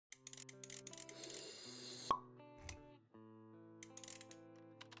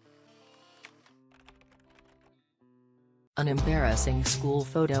An embarrassing school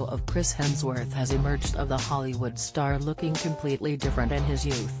photo of Chris Hemsworth has emerged of the Hollywood star looking completely different in his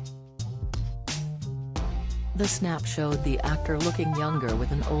youth. The snap showed the actor looking younger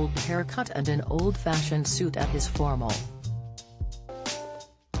with an old haircut and an old-fashioned suit at his formal.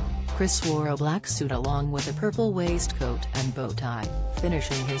 Chris wore a black suit along with a purple waistcoat and bow tie,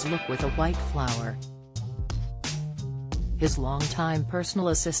 finishing his look with a white flower. His longtime personal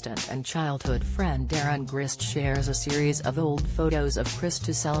assistant and childhood friend Aaron Grist shares a series of old photos of Chris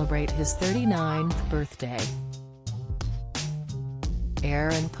to celebrate his 39th birthday.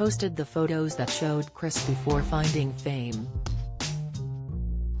 Aaron posted the photos that showed Chris before finding fame.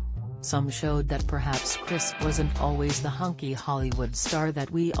 Some showed that perhaps Chris wasn't always the hunky Hollywood star that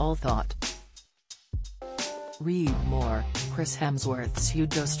we all thought. Read more. Chris Hemsworth's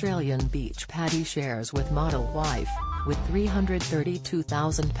huge Australian beach pad he shares with model wife, with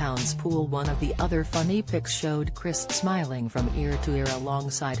 £332,000 pool. One of the other funny pics showed Chris smiling from ear to ear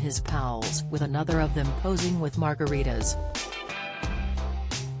alongside his pals, with another of them posing with margaritas.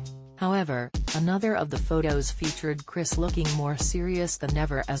 However, another of the photos featured Chris looking more serious than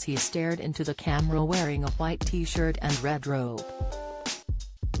ever as he stared into the camera wearing a white t-shirt and red robe.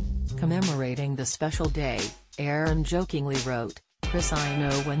 Commemorating the special day, Aaron jokingly wrote, "Chris, I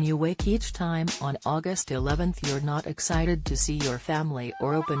know when you wake each time on August 11th you're not excited to see your family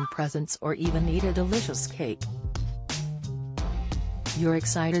or open presents or even eat a delicious cake. You're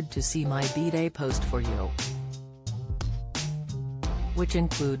excited to see my B-Day post for you, which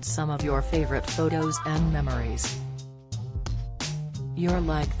includes some of your favorite photos and memories. You're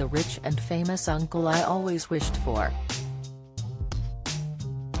like the rich and famous uncle I always wished for.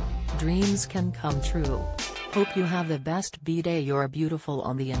 Dreams can come true. Hope you have the best B-Day. You're beautiful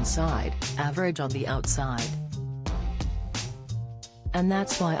on the inside, average on the outside. And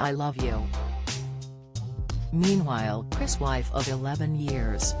that's why I love you." Meanwhile, Chris' wife of 11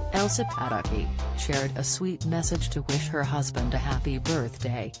 years, Elsa Pataky, shared a sweet message to wish her husband a happy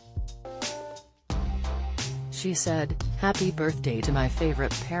birthday. She said, "Happy birthday to my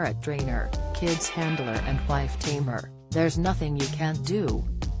favorite parrot trainer, kids handler and wife tamer, there's nothing you can't do.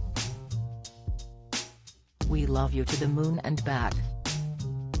 We love you to the moon and back.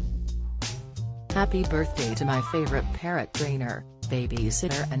 Happy birthday to my favorite parrot trainer,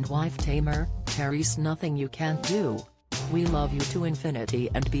 babysitter and wife tamer, Terry's nothing you can't do. We love you to infinity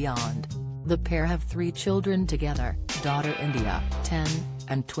and beyond." The pair have 3 children together, daughter India, 10,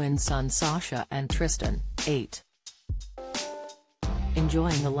 and twin sons Sasha and Tristan, 8.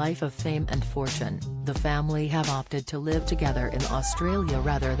 Enjoying a life of fame and fortune, the family have opted to live together in Australia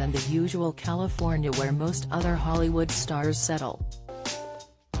rather than the usual California where most other Hollywood stars settle.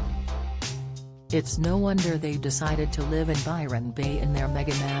 It's no wonder they decided to live in Byron Bay in their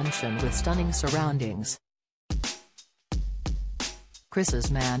mega mansion with stunning surroundings.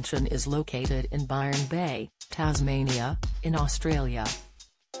 Chris's mansion is located in Byron Bay, Tasmania, in Australia.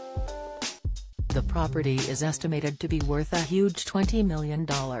 The property is estimated to be worth a huge $20 million,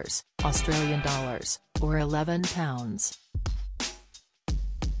 Australian dollars, or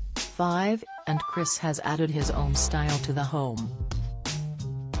 £11.5, and Chris has added his own style to the home.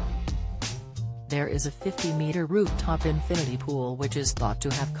 There is a 50-meter rooftop infinity pool which is thought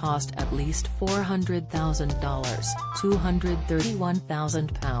to have cost at least $400,000,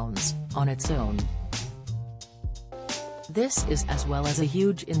 £231,000, on its own. This is as well as a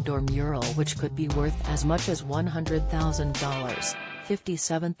huge indoor mural which could be worth as much as $100,000,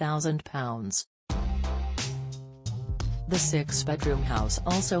 £57,000. The 6-bedroom house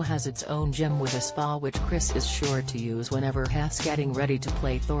also has its own gym with a spa which Chris is sure to use whenever he's getting ready to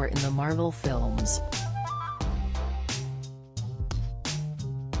play Thor in the Marvel films.